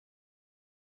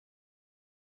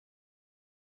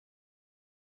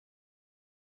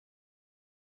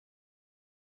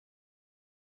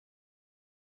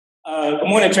Good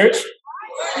morning, church.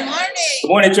 Good morning. Good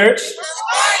morning, church. Good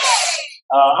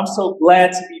morning. I'm so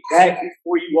glad to be back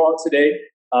before you all today.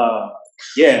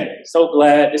 So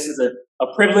glad. This is a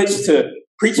privilege to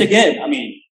preach again.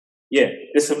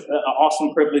 This is an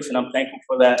awesome privilege, and I'm thankful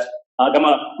for that. I got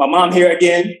my mom here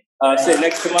again, sitting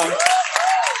next to my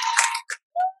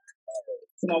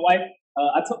wife.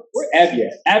 Where Abby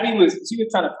at? Abby was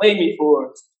trying to play me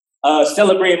for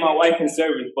celebrating my wife in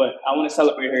service, but I want to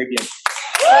celebrate her again.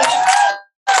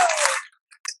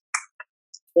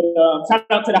 Shout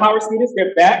out to the Howard students.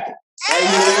 They're back. Right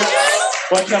here.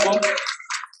 Bunch of them.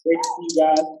 Great to see you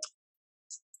guys.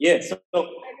 Yeah, so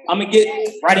I'm going to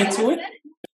get right into it.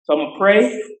 So I'm going to pray,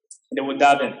 and then we'll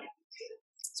dive in.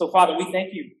 So, Father, we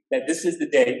thank you that this is the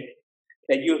day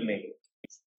that you have made.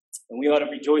 And we ought to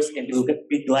rejoice and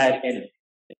be glad in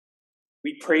it.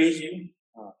 We praise you,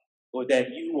 Lord,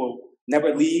 that you will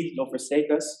never leave nor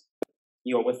forsake us.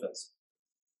 You are with us.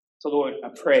 So, Lord, I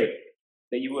pray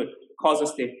that you would cause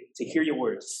us to hear your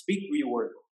word, speak through your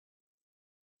word.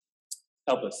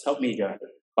 Help us. Help me, God,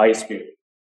 by your Spirit.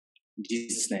 In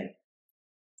Jesus' name.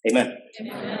 Amen.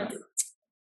 Amen.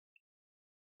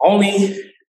 Only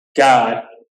God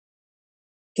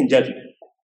can judge you.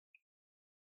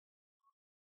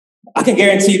 I can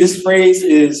guarantee this phrase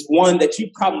is one that you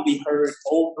probably heard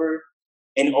over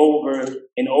and over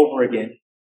and over again.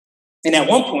 And at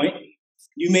one point,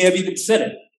 you may have even said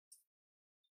it.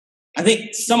 I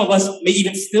think some of us may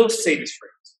even still say this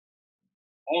phrase.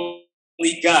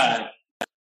 Only God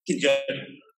can judge you.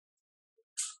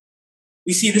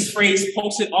 We see this phrase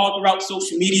posted all throughout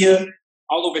social media,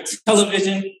 all over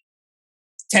television,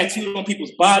 tattooed on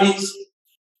people's bodies,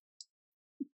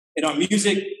 in our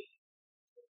music.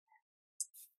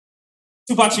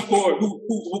 Tupac Shakur, who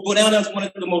will go down as one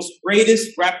of the most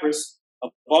greatest rappers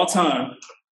of all time,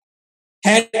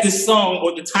 had this song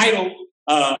or the title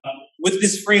with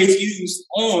this phrase used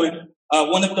on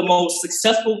one of the most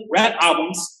successful rap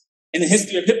albums in the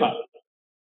history of hip hop.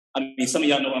 I mean, some of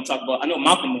y'all know what I'm talking about. I know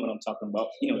Malcolm knows what I'm talking about.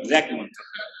 You know exactly what I'm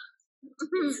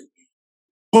talking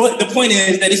about. But the point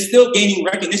is that it's still gaining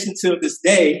recognition to this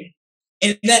day,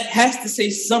 and that has to say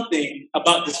something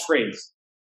about this phrase.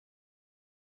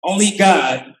 Only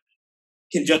God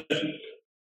can judge you.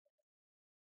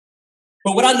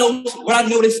 But what I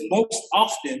notice most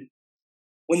often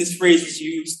when this phrase is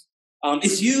used,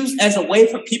 it's used as a way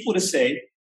for people to say,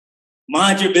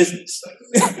 mind your business.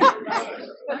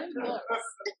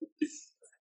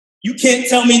 You can't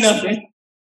tell me nothing.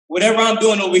 Whatever I'm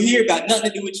doing over here got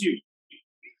nothing to do with you,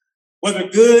 whether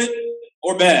good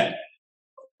or bad.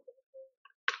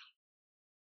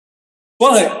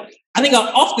 But I think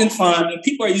I often find when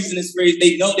people are using this phrase,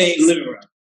 they know they ain't living right.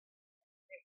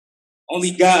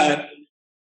 Only God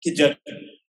can judge them.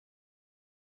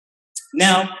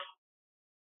 Now,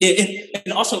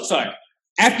 and also,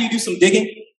 after you do some digging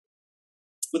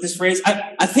with this phrase,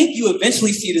 I think you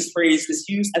eventually see this phrase is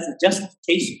used as a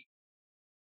justification.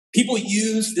 People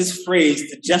use this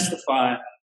phrase to justify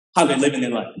how they're living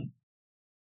their life.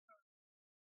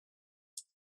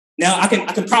 Now, I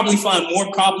can probably find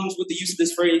more problems with the use of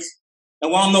this phrase.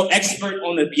 And while I'm no expert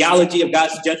on the theology of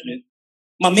God's judgment,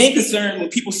 my main concern when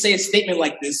people say a statement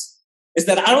like this is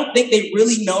that I don't think they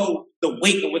really know the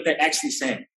weight of what they're actually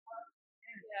saying.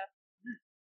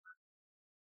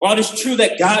 While it is true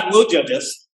that God will judge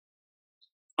us,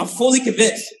 I'm fully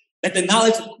convinced that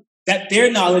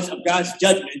their knowledge of God's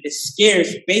judgment is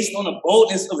scarce based on the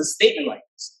boldness of a statement like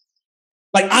this.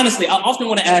 Like, honestly, I often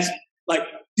want to ask,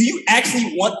 do you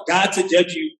actually want God to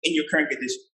judge you in your current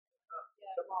condition?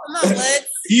 Come on, let's.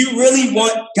 Do you really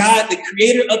want God, the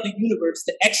creator of the universe,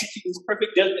 to execute his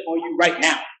perfect judgment on you right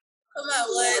now? Come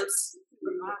on, let's.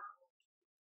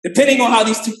 Depending on how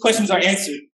these two questions are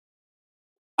answered,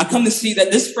 I come to see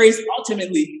that this phrase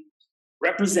ultimately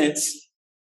represents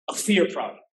a fear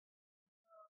problem.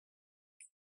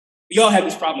 We all have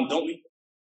this problem, don't we?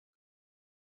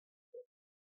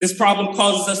 This problem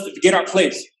causes us to forget our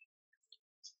place.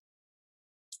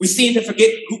 We seem to forget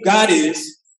who God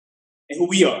is and who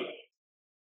we are.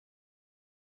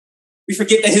 We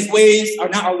forget that his ways are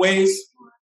not our ways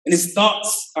and his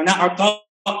thoughts are not our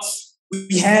thoughts.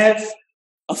 We have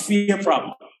a fear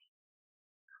problem.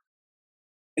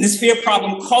 And this fear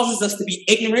problem causes us to be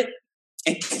ignorant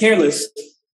and careless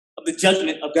of the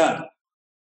judgment of God.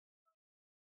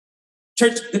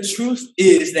 Church, the truth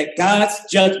is that God's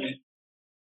judgment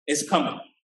is coming.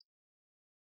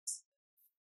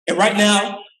 And right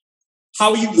now,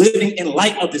 how are you living in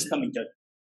light of this coming judgment?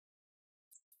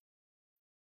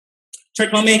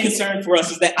 Church, my main concern for us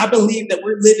is that I believe that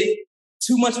we're living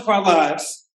too much of our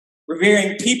lives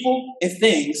revering people and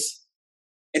things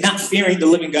and not fearing the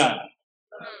living God.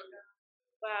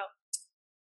 Wow.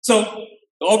 So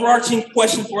the overarching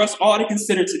question for us all to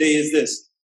consider today is this.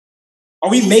 Are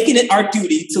we making it our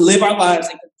duty to live our lives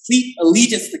in complete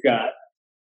allegiance to God,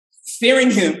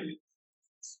 fearing him,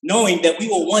 knowing that we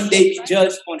will one day be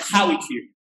judged on how we fear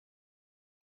him?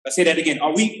 I'll say that again.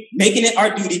 Are we making it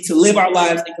our duty to live our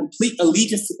lives in complete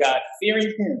allegiance to God,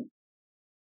 fearing him,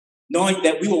 knowing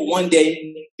that we will one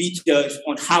day be judged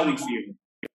on how we fear him?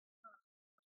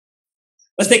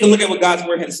 Let's take a look at what God's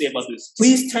word has to say about this.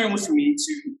 Please turn with me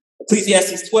to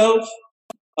Ecclesiastes 12.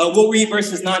 We'll read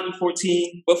verses 9 to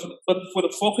 14, but for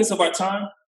the focus of our time,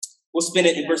 we'll spend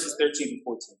it in verses 13 to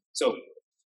 14. So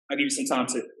I'll give you some time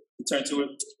to turn to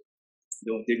it.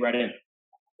 We'll dig right in.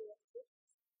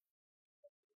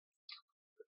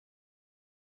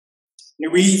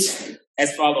 It reads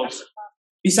as follows.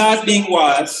 Besides being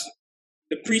wise,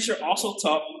 the preacher also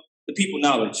taught the people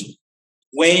knowledge,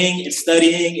 weighing and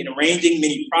studying and arranging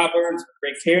many proverbs with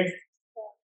great care.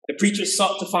 The preacher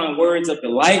sought to find words of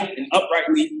delight, and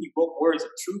uprightly he wrote words of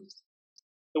truth.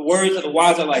 The words of the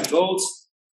wise are like gold,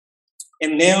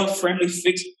 and nailed firmly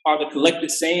fixed are the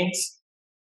collected sayings.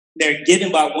 They're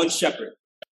given by one shepherd.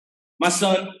 My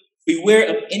son, beware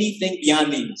of anything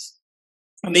beyond these.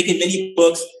 I'm making many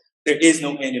books, there is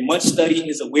no end, and much study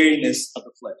is a weariness of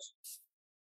the flesh.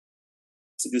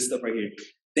 That's the good stuff right here.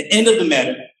 The end of the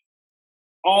matter,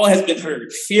 all has been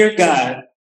heard. Fear God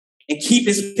and keep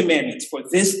his commandments, for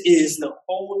this is the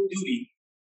whole duty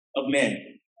of man.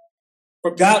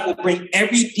 For God will bring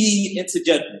every deed into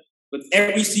judgment with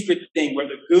every secret thing,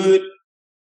 whether good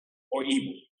or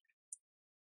evil.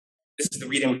 This is the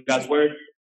reading of God's word.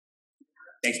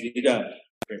 Thanks be to God.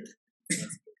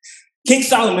 King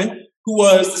Solomon, who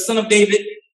was the son of David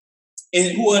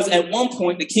and who was at one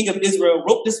point the king of Israel,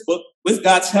 wrote this book with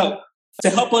God's help to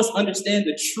help us understand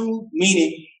the true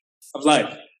meaning of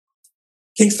life.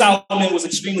 King Solomon was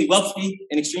extremely wealthy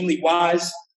and extremely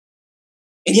wise,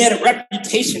 and he had a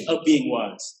reputation of being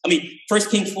wise. I mean, 1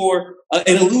 Kings 4,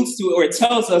 it alludes to, or it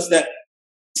tells us that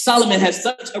Solomon had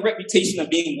such a reputation of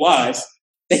being wise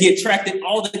that he attracted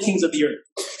all the kings of the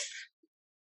earth.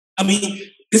 I mean,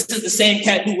 this is the same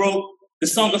cat who wrote the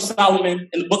Song of Solomon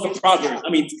and the Book of Proverbs. I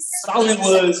mean, Solomon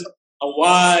was a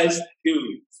wise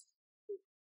dude.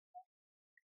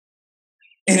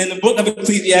 And in the book of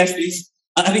Ecclesiastes,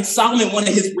 I think Solomon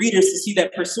wanted his readers to see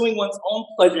that pursuing one's own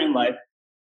pleasure in life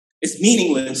is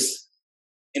meaningless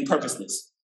and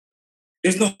purposeless.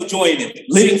 There's no joy in it.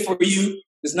 Living for you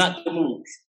is not the move.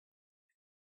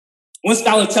 One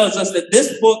scholar tells us that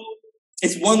this book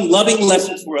is one loving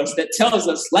lesson for us that tells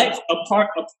us life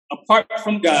apart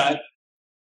from God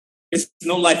is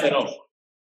no life at all.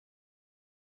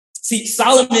 See,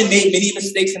 Solomon made many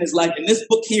mistakes in his life, and this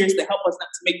book here is to help us not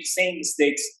to make the same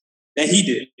mistakes that he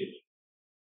did.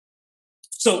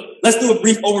 So let's do a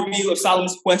brief overview of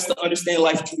Solomon's quest to understand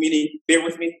life's true meaning. Bear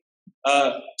with me.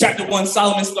 Chapter 1,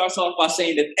 Solomon starts off by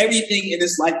saying that everything in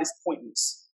this life is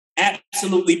pointless,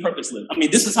 absolutely purposeless. I mean,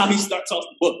 this is how he starts off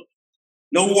the book.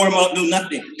 No warm-up, no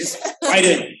nothing, just right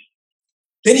in.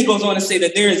 Then he goes on to say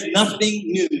that there is nothing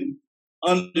new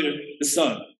under the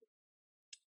sun.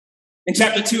 In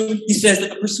chapter 2, he says that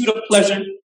the pursuit of pleasure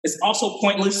is also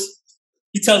pointless.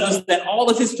 He tells us that all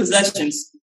of his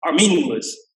possessions are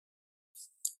meaningless.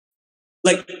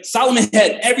 Like, Solomon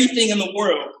had everything in the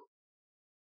world,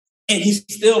 and he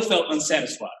still felt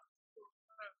unsatisfied.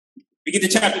 We get to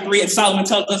chapter 3, and Solomon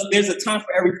tells us there's a time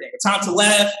for everything. A time to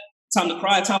laugh, a time to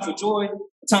cry, a time for joy,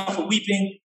 a time for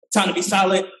weeping, a time to be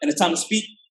silent, and a time to speak.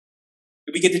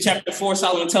 If we get to chapter 4,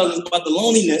 Solomon tells us about the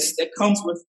loneliness that comes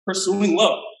with pursuing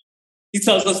wealth. He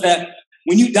tells us that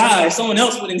when you die, someone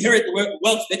else would inherit the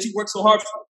wealth that you worked so hard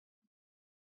for.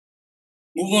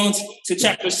 Move on to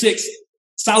chapter 6.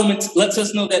 Solomon lets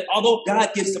us know that although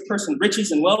God gives the person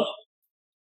riches and wealth,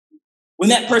 when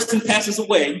that person passes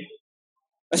away,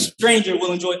 a stranger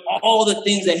will enjoy all the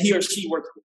things that he or she worked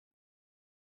for.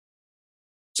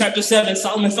 Chapter 7,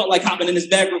 Solomon felt like hopping in his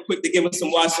bag real quick to give us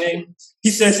some wise saying.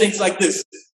 He says things like this: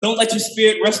 don't let your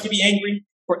spirit rush to be angry,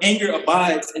 for anger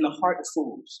abides in the heart of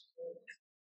fools.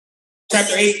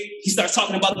 Chapter 8, he starts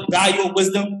talking about the value of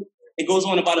wisdom. It goes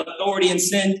on about authority and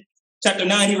sin. Chapter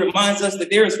 9, he reminds us that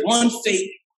there is one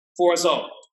fate for us all,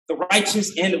 the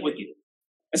righteous and the wicked.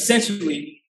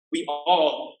 Essentially, we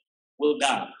all will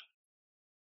die.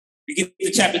 We get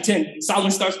to chapter 10.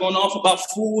 Solomon starts going off about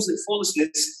fools and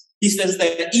foolishness. He says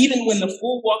that even when the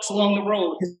fool walks along the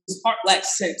road, his heart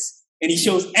lacks sense, and he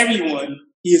shows everyone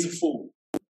he is a fool.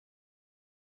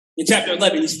 In chapter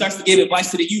 11, he starts to give advice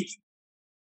to the youth.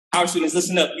 Our students,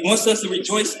 listen up. He wants us to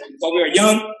rejoice while we are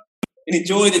young and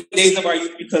enjoy the days of our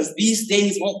youth, because these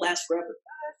days won't last forever.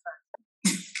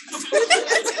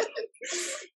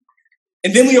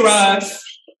 And then we arrive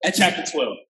at chapter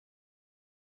 12.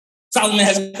 Solomon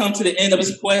has come to the end of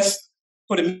his quest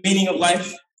for the meaning of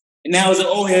life. And now as an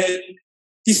old head,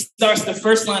 he starts the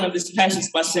first line of this passage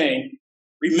by saying,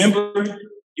 remember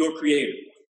your creator.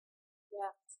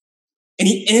 Yeah. And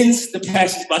he ends the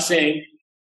passage by saying,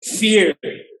 fear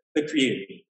the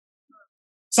creator.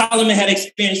 Solomon had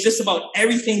experienced just about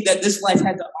everything that this life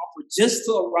had to offer just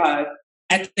to arrive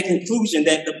at the conclusion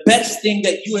that the best thing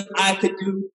that you and I could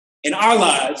do in our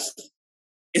lives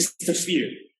is to fear.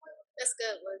 That's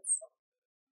good, Woods.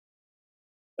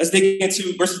 Let's dig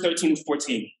into verses 13 to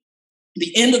 14.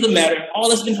 The end of the matter, all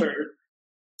has been heard.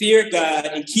 Fear God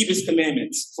and keep his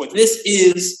commandments, for this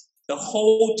is the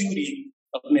whole duty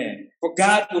of man. For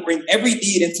God will bring every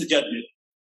deed into judgment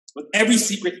with every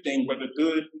secret thing, whether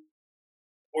good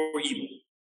or evil.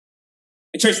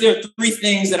 In church, there are three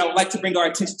things that I would like to bring our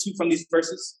attention to from these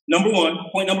verses.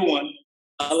 Point number one,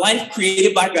 a life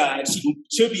created by God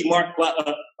should be marked by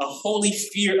a holy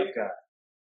fear of God.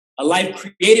 A life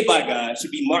created by God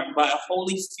should be marked by a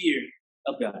holy fear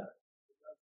of God.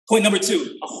 Point number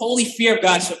two, a holy fear of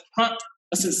God should prompt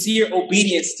a sincere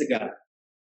obedience to God.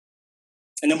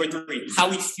 And number three, how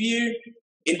we fear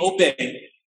and obey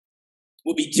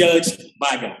will be judged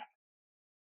by God.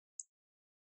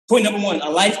 Point number one, a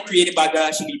life created by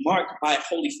God should be marked by a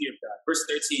holy fear of God. Verse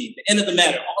 13, the end of the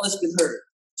matter, all has been heard.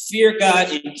 Fear God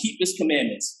and keep his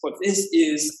commandments, for this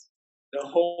is the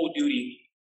whole duty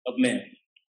of man.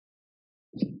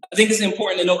 I think it's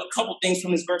important to know a couple things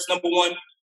from this verse. Number one,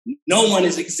 no one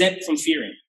is exempt from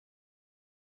fearing.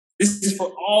 This is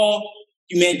for all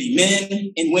humanity,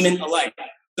 men and women alike.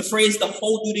 The phrase, the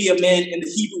whole duty of man in the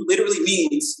Hebrew literally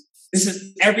means this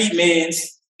is every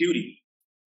man's duty.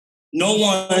 No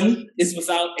one is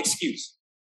without excuse.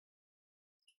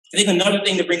 I think another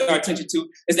thing to bring our attention to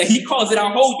is that he calls it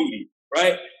our whole duty,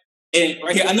 right? And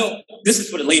right here, I know this is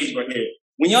for the ladies right here.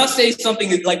 When y'all say something,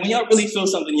 like when y'all really feel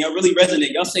something, y'all really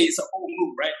resonate, y'all say it's a whole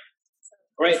move, right?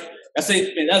 Right? I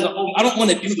say, man, that's a whole, I don't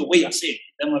want to do the way I say it.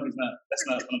 That's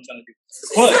not what I'm trying to do.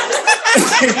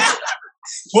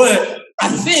 But I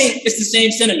think it's the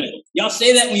same sentiment. Y'all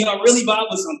say that when y'all really vibe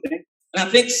with something. And I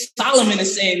think Solomon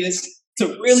is saying this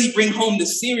to really bring home the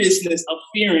seriousness of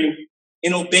fearing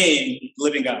and obeying the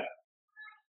living God.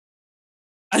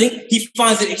 I think he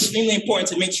finds it extremely important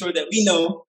to make sure that we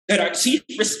know that our chief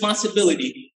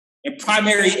responsibility and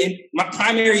my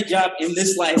primary job in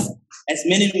this life as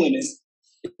men and women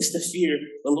is to fear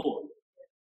the Lord.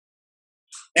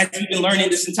 As we've been learning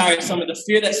this entire summer, the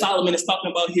fear that Solomon is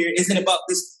talking about here isn't about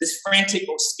this frantic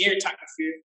or scared type of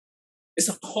fear. It's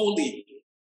a holy,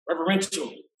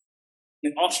 reverential,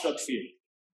 and awestruck fear.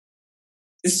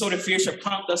 This sort of fear should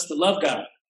prompt us to love God.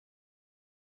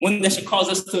 One that should cause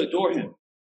us to adore him,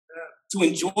 to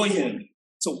enjoy him,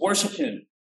 to worship him.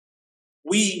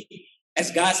 We,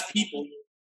 as God's people,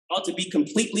 ought to be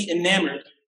completely enamored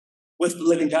with the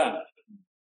living God.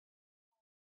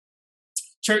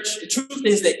 Church, the truth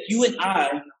is that you and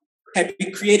I have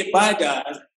been created by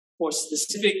God for a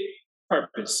specific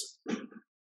purpose.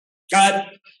 God,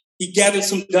 he gathered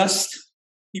some dust.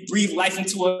 He breathed life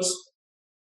into us,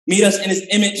 made us in his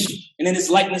image and in his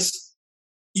likeness.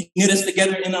 He knit us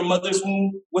together in our mother's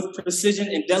womb with precision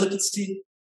and delicacy.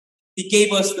 He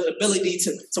gave us the ability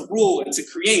to rule and to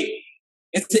create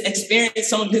and to experience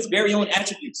some of his very own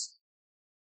attributes.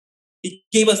 He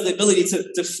gave us the ability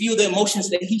to feel the emotions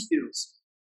that he feels.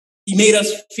 He made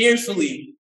us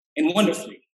fearfully and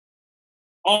wonderfully,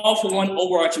 all for one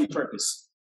overarching purpose,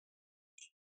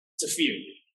 to fear.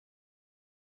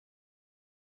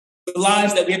 The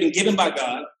lives that we have been given by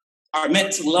God are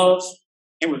meant to love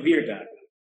and revere God.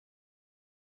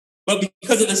 But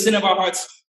because of the sin of our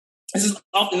hearts, this is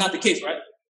often not the case, right?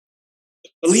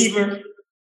 Believer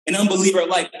and unbeliever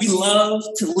alike, we love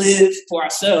to live for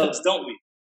ourselves, don't we?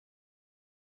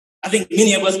 I think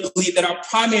many of us believe that our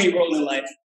primary role in life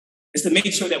is to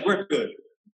make sure that we're good.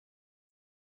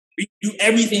 We do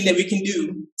everything that we can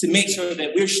do to make sure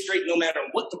that we're straight no matter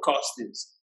what the cost is.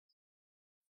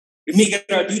 We make it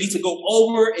our duty to go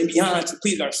over and beyond to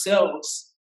please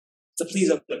ourselves, to please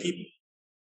other people.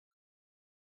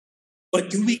 But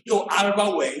do we go out of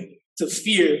our way to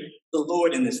fear the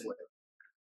Lord in this way?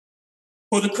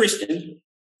 For the Christian,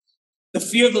 the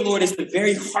fear of the Lord is the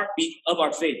very heartbeat of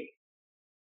our faith.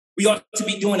 We ought to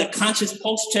be doing a conscious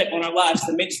pulse check on our lives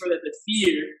to make sure that the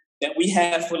fear that we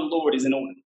have for the Lord is in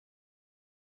order.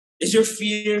 Is your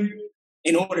fear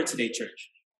in order today, church?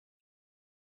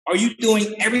 Are you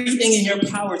doing everything in your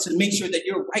power to make sure that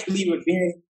you're rightly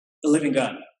revering the living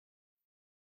God?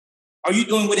 Are you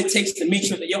doing what it takes to make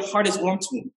sure that your heart is warm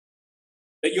to him?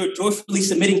 that you're joyfully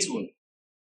submitting to him,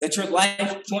 that your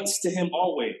life points to him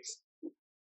always.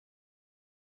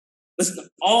 Listen,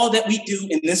 all that we do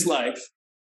in this life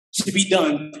should be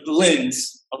done through the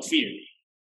lens of fear.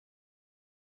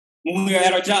 When we are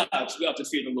at our jobs, we ought to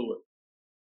fear the Lord.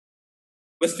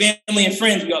 With family and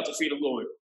friends, we ought to fear the Lord.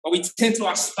 While we tend to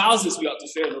our spouses, we ought to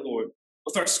fear the Lord.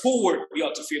 With our schoolwork, we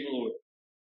ought to fear the Lord.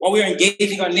 While we are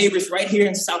engaging our neighbors right here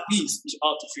in Southeast, we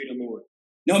ought to fear the Lord.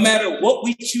 No matter what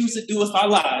we choose to do with our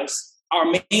lives, our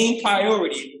main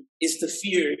priority is to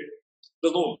fear the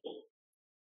Lord.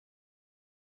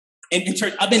 And in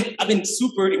church, I've been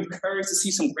super encouraged to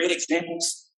see some great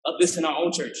examples of this in our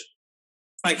own church.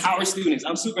 Like Howard students,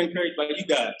 I'm super encouraged by you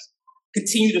guys.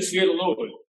 Continue to fear the Lord.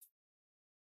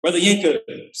 Brother Yinka,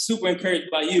 super encouraged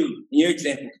by you and your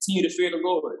example. Continue to fear the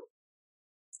Lord.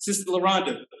 Sister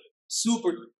LaRonda,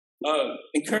 super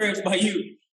encouraged by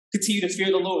you. Continue to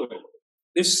fear the Lord.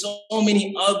 There's so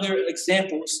many other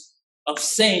examples of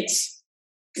saints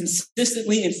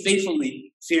consistently and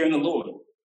faithfully fearing the Lord.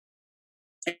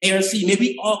 And ARC, may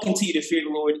we all continue to fear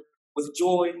the Lord with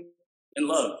joy and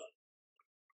love.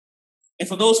 And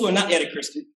for those who are not yet a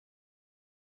Christian,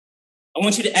 I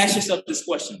want you to ask yourself this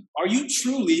question. Are you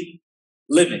truly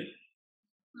living?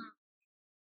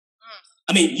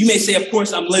 I mean, you may say, of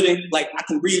course, I'm living, like I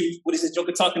can breathe. What is this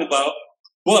joker talking about?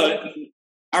 But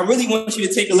I really want you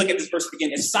to take a look at this verse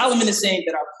again. And Solomon is saying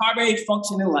that our primary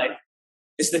function in life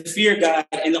is to fear God.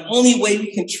 And the only way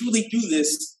we can truly do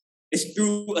this is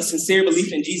through a sincere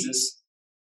belief in Jesus.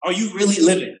 Are you really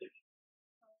living?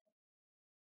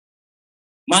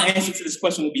 My answer to this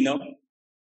question would be no.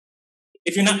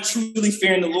 If you're not truly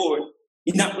fearing the Lord,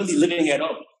 you're not really living at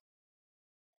all.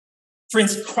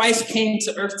 Friends, Christ came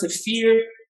to earth to fear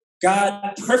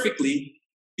God perfectly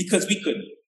because we couldn't.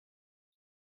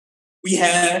 We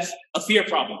have a fear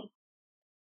problem.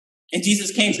 And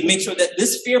Jesus came to make sure that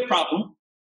this fear problem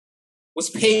was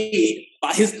paid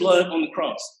by his blood on the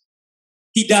cross.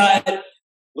 He died,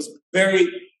 was buried,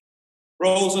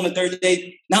 rose on the third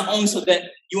day, not only so that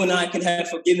you and I can have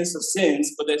forgiveness of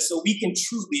sins, but that so we can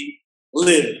truly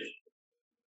live.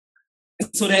 And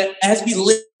so that as we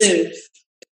live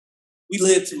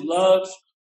to love,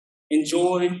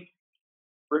 enjoy,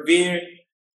 revere,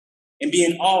 and be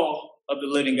in awe of the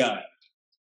living God.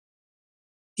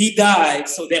 He died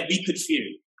so that we could fear.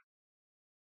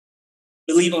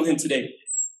 Believe on him today.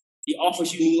 He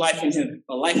offers you new life in him,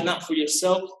 a life not for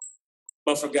yourself,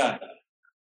 but for God.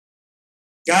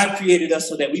 God created us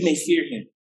so that we may fear him.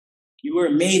 You were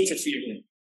made to fear him.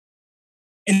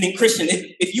 And then, Christian,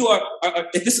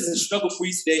 if this is a struggle for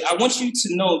you today, I want you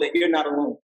to know that you're not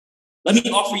alone. Let me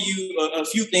offer you a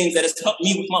few things that has helped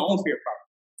me with my own fear problem.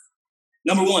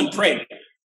 Number one, pray.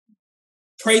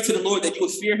 Pray to the Lord that you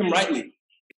would fear him rightly.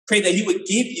 Pray that he would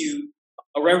give you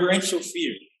a reverential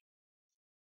fear.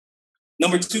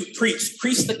 Number two, preach.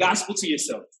 Preach the gospel to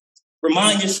yourself.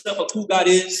 Remind yourself of who God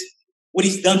is, what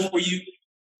he's done for you,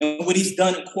 and what he's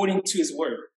done according to his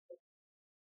word.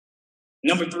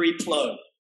 Number three, plug.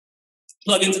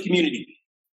 Plug into community.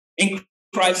 In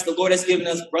Christ, the Lord has given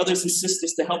us brothers and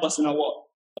sisters to help us in our walk.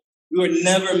 We were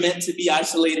never meant to be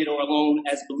isolated or alone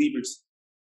as believers.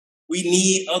 We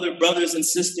need other brothers and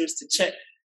sisters to check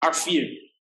our fear.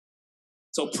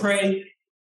 So pray,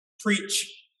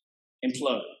 preach, and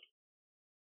plug.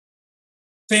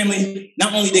 Family,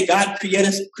 not only did God create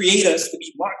us to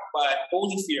be marked by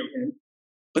holy fear of him,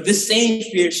 but this same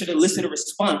fear should elicit a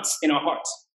response in our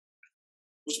hearts.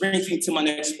 Which brings me to my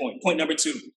next point. Point number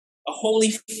two. A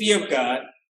holy fear of God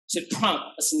should prompt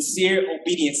a sincere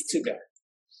obedience to God.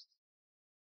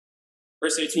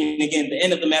 Verse 13, again, the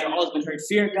end of the matter all has been heard.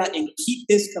 Fear God and keep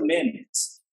his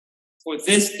commandments. For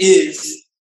this is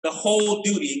the whole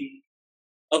duty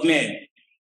of man.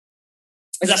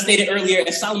 As I stated earlier,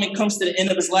 as Solomon comes to the end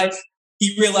of his life,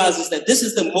 he realizes that this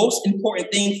is the most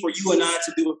important thing for you and I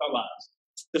to do with our lives,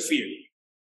 the fear.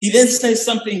 He then says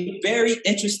something very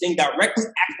interesting directly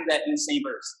after that in the same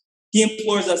verse. He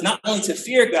implores us not only to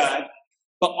fear God,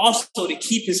 but also to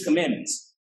keep his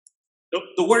commandments.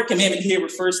 The word commandment here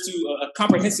refers to a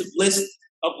comprehensive list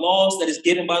of laws that is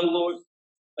given by the Lord.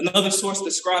 Another source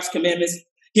describes commandments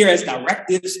here as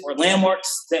directives or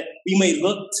landmarks that we may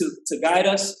look to guide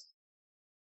us.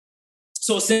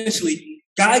 So essentially,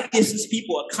 God gives his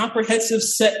people a comprehensive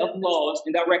set of laws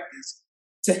and directives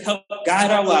to help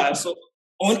guide our lives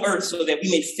on earth so that we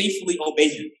may faithfully obey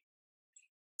him.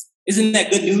 Isn't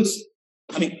that good news?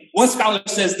 I mean, one scholar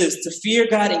says this: to fear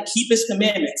God and keep his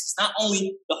commandments is not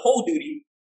only the whole duty,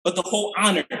 but the whole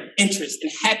honor, interest,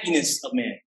 and happiness of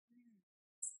man.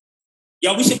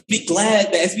 Y'all, we should be glad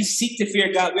that as we seek to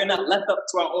fear God, we're not left up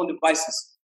to our own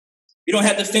devices. We don't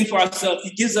have to fend for ourselves.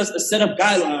 He gives us a set of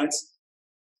guidelines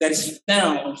that is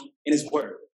found in his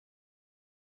word.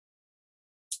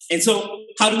 And so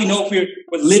how do we know if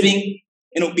we're living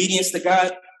in obedience to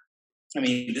God? I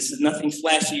mean, this is nothing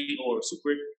flashy or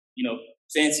super,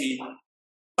 fancy.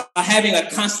 By having a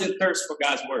constant thirst for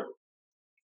God's word.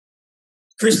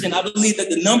 Christian, I believe that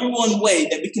the number one way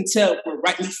that we can tell if we're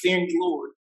rightly fearing the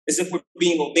Lord is if we're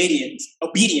being obedient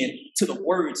to the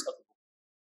words of the Lord.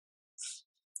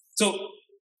 So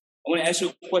I want to ask you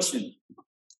a question.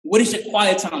 What is your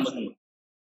quiet time looking like?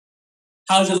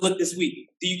 How does it look this week?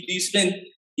 Do you spend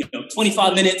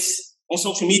 25 minutes on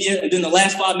social media, and then the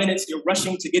last 5 minutes you're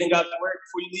rushing to get in God's word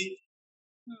before you leave?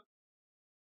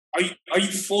 Are you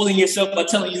fooling yourself by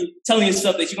telling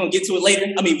yourself that you're gonna get to it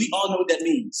later? I mean, we all know what that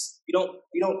means. You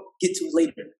don't get to it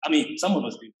later. I mean, some of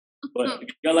us do, but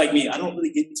if you're like me, I don't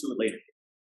really get to it later.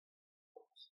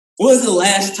 When was the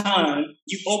last time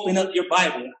you opened up your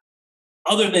Bible,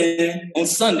 other than on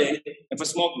Sunday and for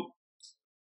small group?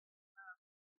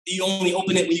 Do you only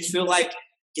open it when you feel like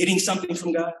getting something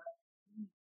from God?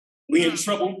 When you're in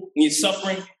trouble, when you're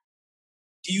suffering?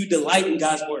 Do you delight in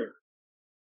God's word?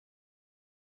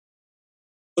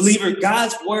 Believer,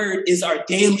 God's word is our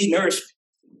daily nourishment.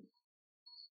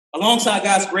 Alongside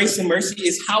God's grace and mercy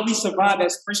is how we survive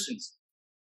as Christians.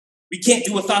 We can't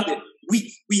do without it.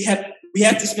 We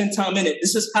have to spend time in it.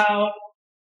 This is how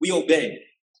we obey.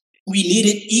 We need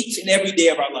it each and every day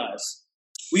of our lives.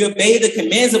 We obey the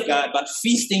commands of God by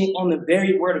feasting on the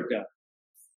very word of God.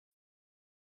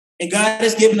 And God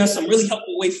has given us some really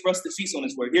helpful ways for us to feast on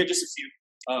his word. Here are just a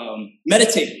few.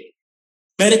 Meditate.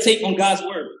 Meditate on God's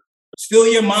word. Fill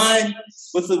your mind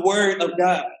with the word of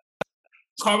God.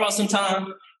 Carve out some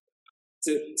time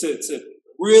to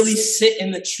really sit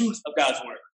in the truth of God's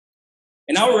word.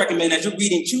 And I would recommend, as you're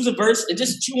reading, choose a verse and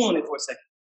just chew on it for a second.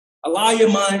 Allow your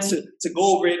mind to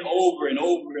go over it over and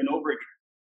over and over again.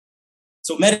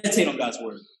 So meditate on God's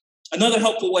word. Another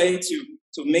helpful way to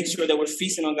make sure that we're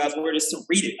feasting on God's word is to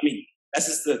read it. I mean, that's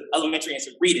just the elementary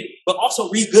answer, read it. But also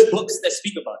read good books that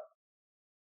speak about it.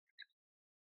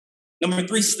 Number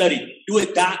 3, study. Do a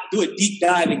deep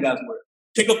dive in God's word.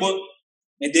 Pick a book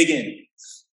and dig in.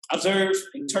 Observe,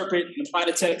 interpret, and apply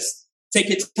the text. Take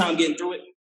your time getting through it.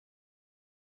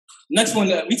 Next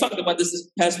one, we talked about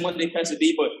this past Monday, Pastor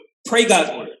D, but pray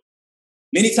God's word.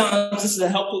 Many times this is a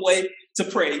helpful way to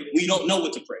pray when you don't know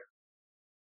what to pray.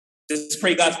 Just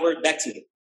pray God's word back to it.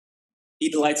 He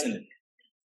delights in it.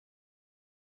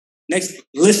 Next,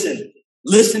 listen.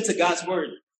 Listen to God's word.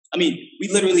 I mean, we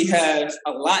literally have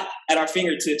a lot at our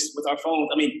fingertips with our phones.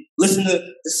 I mean, listen to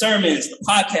the sermons, the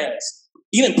podcasts,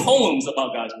 even poems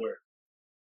about God's word.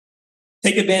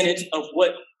 Take advantage of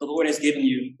what the Lord has given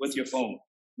you with your phone.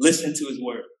 Listen to his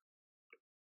word.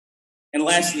 And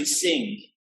lastly, sing.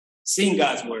 Sing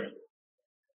God's word.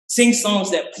 Sing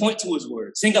songs that point to his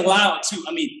word. Sing aloud too.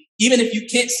 I mean, even if you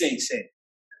can't sing, sing.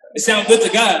 It sounds good to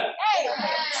God.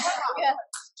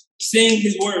 Sing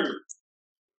his word.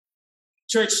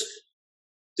 Church,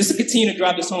 just to continue to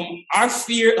drive this home, our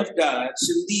fear of God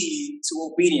should lead to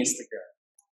obedience to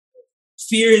God.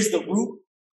 Fear is the root.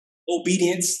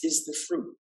 Obedience is the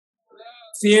fruit.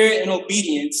 Fear and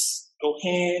obedience go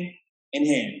hand in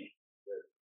hand.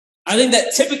 I think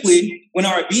that typically when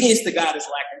our obedience to God is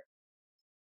lacking,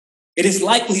 it is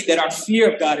likely that our fear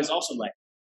of God is also lacking.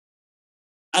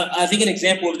 I think an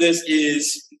example of this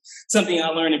is something I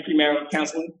learned in premarital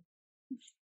counseling.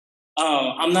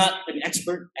 I'm not an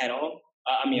expert at all.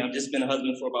 I've just been a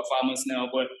husband for about 5 months now,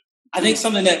 but I think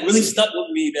something that really stuck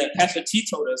with me that Pastor T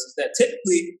told us is that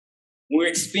typically when we're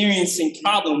experiencing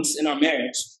problems in our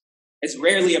marriage, it's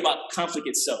rarely about the conflict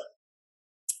itself.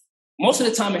 Most of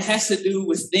the time, it has to do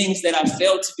with things that I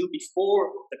failed to do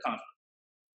before the conflict.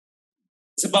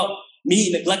 It's about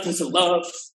me neglecting to love,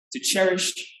 to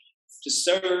cherish, to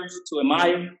serve, to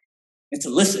admire, and to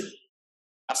listen.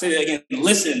 I'll say that again,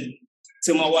 listen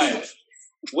to my wife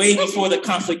way before the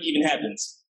conflict even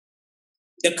happens.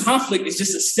 The conflict is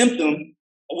just a symptom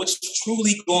of what's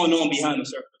truly going on behind the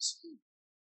surface.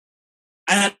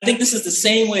 And I think this is the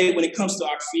same way when it comes to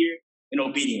our fear and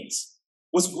obedience.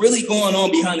 What's really going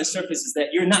on behind the surface is that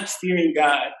you're not fearing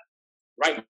God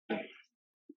right now.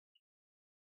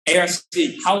 ARC,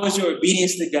 how is your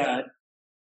obedience to God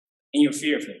and your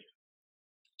fear of Him?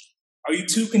 Are you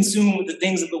too consumed with the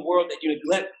things of the world that you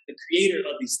neglect the creator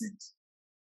of these things?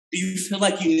 Do you feel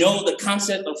like you know the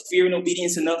concept of fear and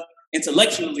obedience enough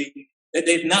intellectually that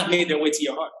they've not made their way to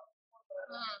your heart?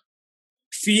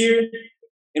 Fear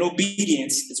and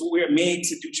obedience is what we are made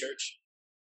to do, church.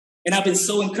 And I've been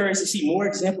so encouraged to see more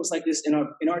examples like this in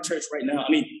our church right now.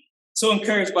 So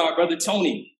encouraged by our brother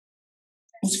Tony.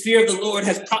 whose fear of the Lord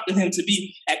has prompted him to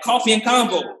be at Coffee and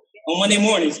Convo on Monday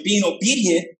mornings, being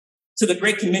obedient to the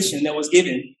Great Commission that was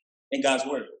given in God's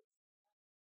Word.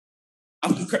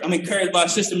 I'm encouraged by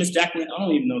Sister Miss Jacqueline. I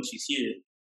don't even know if she's here.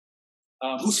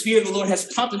 Whose fear of the Lord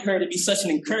has prompted her to be such an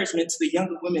encouragement to the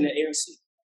younger women at ARC,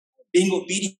 being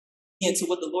obedient to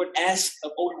what the Lord asks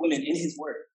of older women in His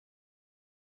Word.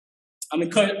 I'm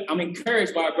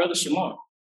encouraged by our brother Shamar,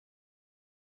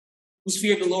 whose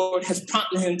fear of the Lord has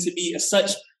prompted him to be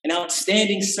such an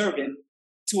outstanding servant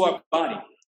to our body,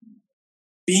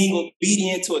 being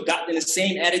obedient to adopting the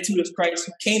same attitude of Christ,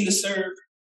 who came to serve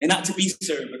and not to be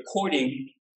served, according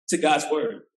to God's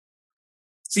Word.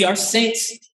 See, our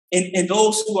saints and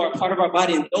those who are part of our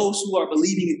body and those who are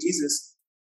believing in Jesus,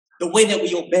 the way that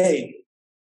we obey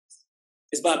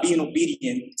is by being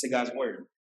obedient to God's Word.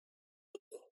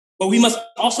 But we must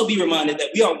also be reminded that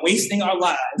we are wasting our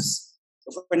lives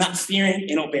if we're not fearing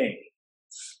and obeying.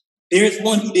 There is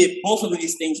one who did both of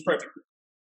these things perfectly.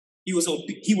 He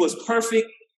was perfect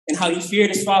in how he feared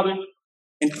his Father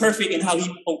and perfect in how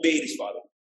he obeyed his Father.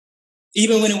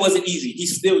 Even when it wasn't easy, he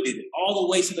still did it, all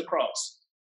the way to the cross,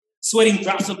 sweating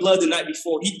drops of blood the night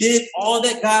before. He did all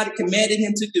that God commanded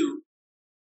him to do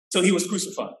till he was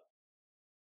crucified.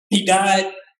 He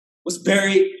died, was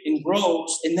buried, and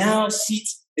rose, and now is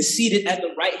seated at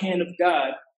the right hand of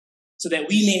God so that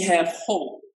we may have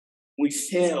hope when we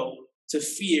fail to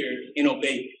fear and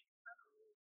obey.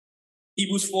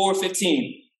 Hebrews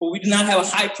 4:15. For we do not have a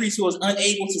high priest who is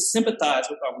unable to sympathize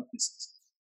with our weaknesses,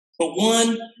 but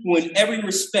one who in every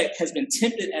respect has been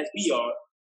tempted as we are,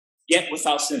 yet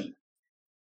without sin.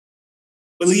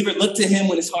 Believer, look to him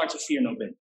when it's hard to fear and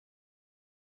obey.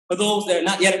 For those that are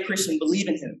not yet a Christian, believe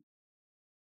in him.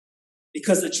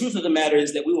 Because the truth of the matter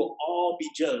is that we will all be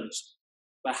judged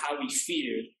by how we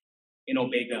fear and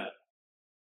obey God.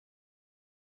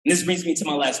 And this brings me to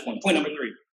my last point, point number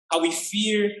 3. How we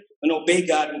fear and obey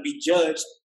God will be judged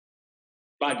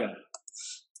by God.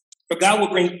 For God will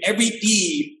bring every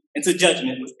deed into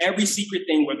judgment with every secret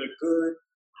thing, whether good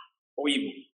or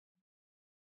evil.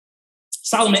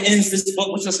 Solomon ends this book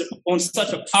on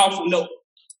such a powerful note.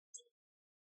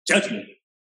 Judgment.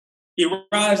 He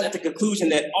arrives at the conclusion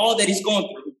that all that he's gone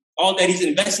through, all that he's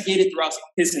investigated throughout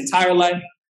his entire life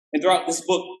and throughout this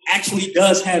book actually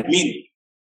does have meaning.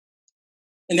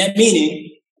 And that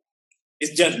meaning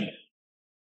is judgment.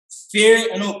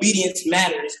 Fear and obedience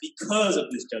matters because of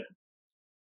this judgment.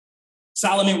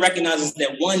 Solomon recognizes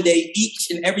that one day each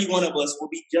and every one of us will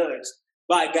be judged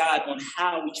by God on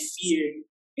how we fear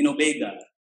and obey God.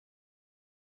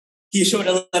 He is sure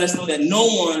to let us know that no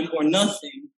one or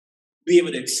nothing will be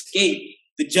able to escape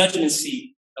the judgment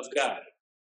seat of God.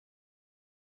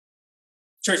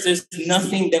 Church, there's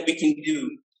nothing that we can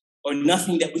do or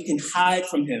nothing that we can hide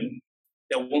from him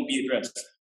that won't be addressed.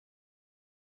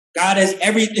 God has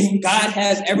everything. God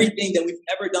has everything that we've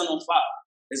ever done on file.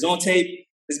 It's on tape.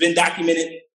 It's been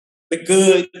documented. The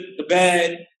good, the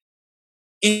bad,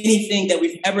 anything that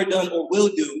we've ever done or will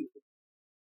do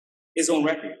is on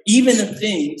record. Even the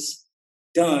things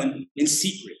done in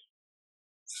secret.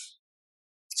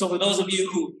 So for those of you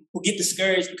who get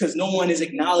discouraged because no one is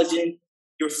acknowledging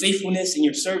your faithfulness and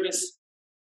your service,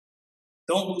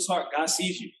 don't lose heart. God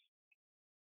sees you.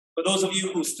 For those of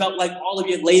you who felt like all of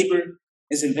your labor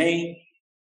is in vain,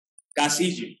 God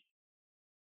sees you.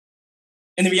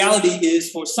 And the reality is,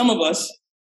 for some of us,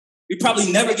 we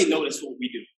probably never get noticed for what we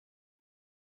do.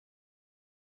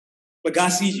 But God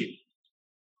sees you.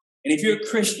 And if you're a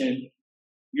Christian,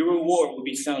 your reward will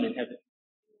be found in heaven.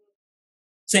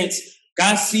 Saints,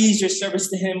 God sees your service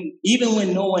to him even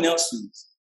when no one else sees.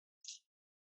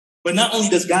 But not only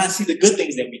does God see the good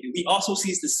things that we do, he also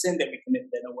sees the sin that we commit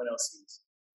that no one else sees.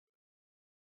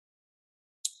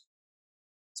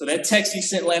 So that text you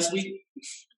sent last week,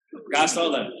 God saw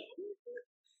that.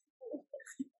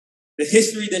 The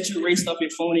history that you erased off your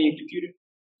phone and your computer,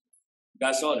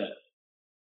 God saw that.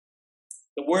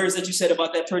 The words that you said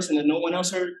about that person that no one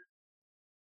else heard,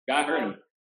 God heard them.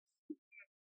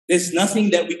 There's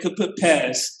nothing that we could put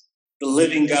past the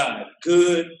living God,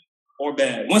 good or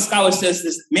bad. One scholar says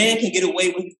this: man can get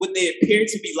away with what they appear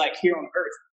to be like here on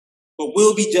earth, but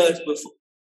will be judged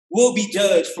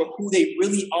for who they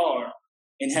really are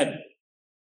in heaven.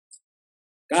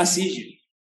 God sees you.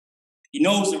 He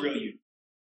knows the real you.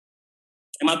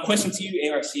 And my question to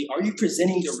you, ARC, are you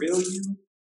presenting the real you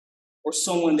or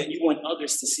someone that you want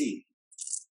others to see?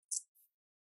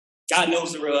 God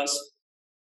knows the real us.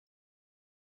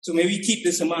 So may we keep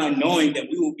this in mind, knowing that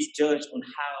we will be judged on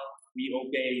how we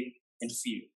obey and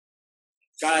fear.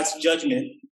 God's judgment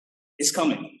is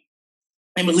coming.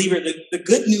 And believer, the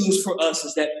good news for us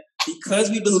is that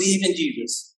because we believe in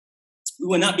Jesus, We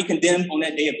will not be condemned on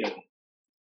that day of judgment.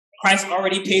 Christ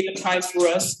already paid the price for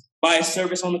us by his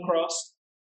service on the cross.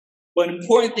 But an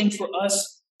important thing for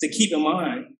us to keep in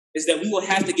mind is that we will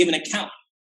have to give an account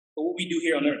for what we do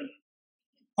here on earth.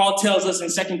 Paul tells us in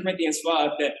 2 Corinthians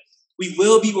 5 that we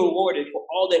will be rewarded for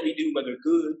all that we do, whether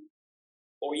good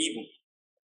or evil.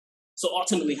 So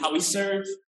ultimately, how we serve,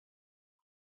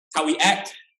 how we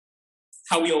act,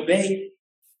 how we obey,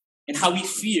 and how we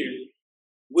fear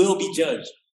will be judged.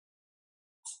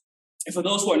 And for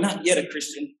those who are not yet a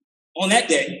Christian, on that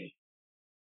day,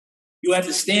 you have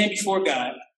to stand before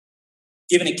God,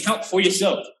 give an account for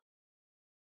yourself.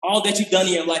 All that you've done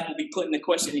in your life will be put into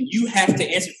question, and you have to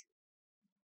answer.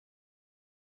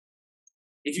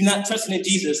 If you're not trusting in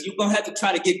Jesus, you're going to have to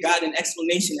try to give God an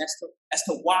explanation as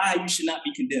to why you should not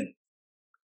be condemned.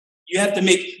 You have to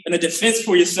make a defense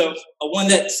for yourself, a one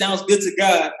that sounds good to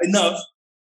God enough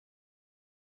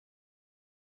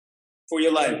for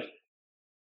your life.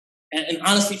 And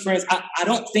honestly, friends, I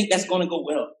don't think that's going to go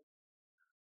well.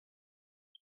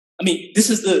 I mean, this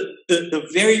is the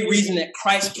very reason that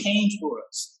Christ came for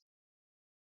us.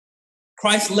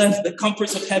 Christ left the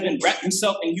comforts of heaven, wrapped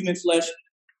himself in human flesh,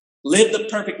 lived the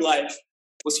perfect life,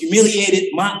 was humiliated,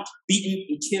 mocked, beaten,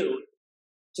 and killed,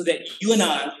 so that you and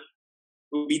I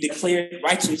will be declared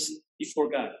righteous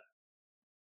before God.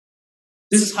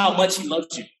 This is how much he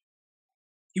loves you.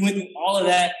 He went through all of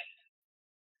that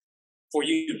for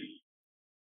you,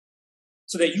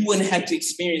 so that you wouldn't have to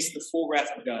experience the full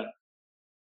wrath of God.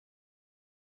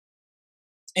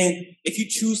 And if you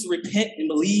choose to repent and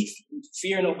believe, and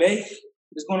fear and obey,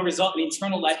 it's going to result in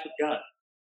eternal life with God.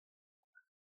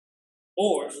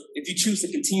 Or if you choose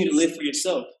to continue to live for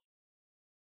yourself,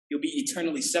 you'll be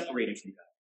eternally separated from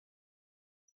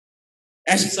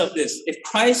God. Ask yourself this: if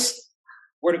Christ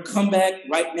were to come back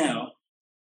right now,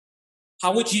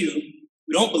 how would you,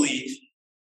 who don't believe,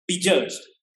 be judged?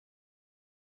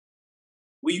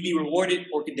 Will you be rewarded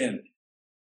or condemned?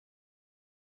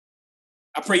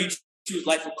 I pray you choose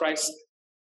life with Christ,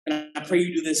 and I pray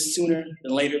you do this sooner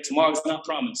than later. Tomorrow's not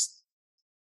promised.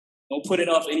 Don't put it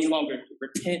off any longer.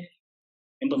 Repent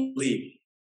and believe.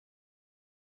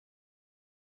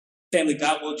 Family,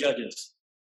 God will judge us.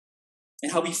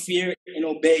 And how we fear and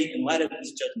obey in light of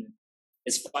his judgment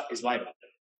is vital.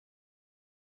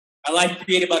 Our life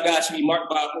created by God should be marked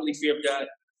by a holy fear of God.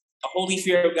 A holy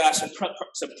fear of God should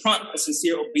prompt a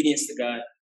sincere obedience to God.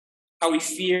 How we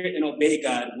fear and obey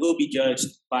God will be judged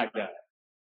by God.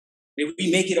 May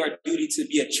we make it our duty to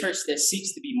be a church that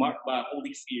seeks to be marked by a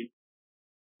holy fear,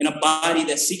 and a body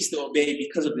that seeks to obey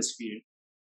because of this fear.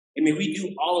 And may we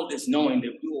do all of this knowing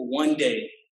that we will one day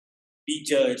be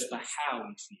judged by how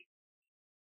we fear.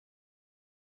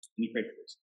 Let me pray for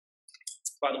this.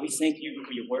 Father, we thank you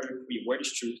for your word, for your word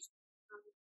is truth.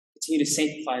 Continue to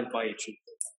sanctify us by your truth.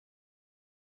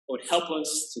 Lord, help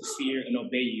us to fear and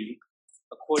obey you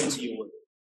according to your word.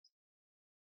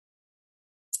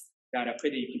 God, I pray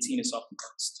that you continue to soften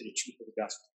us to the truth of the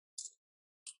gospel,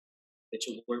 that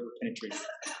your word will penetrate and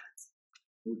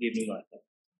will give me life.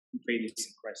 We pray this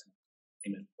in Christ's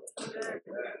name. Amen.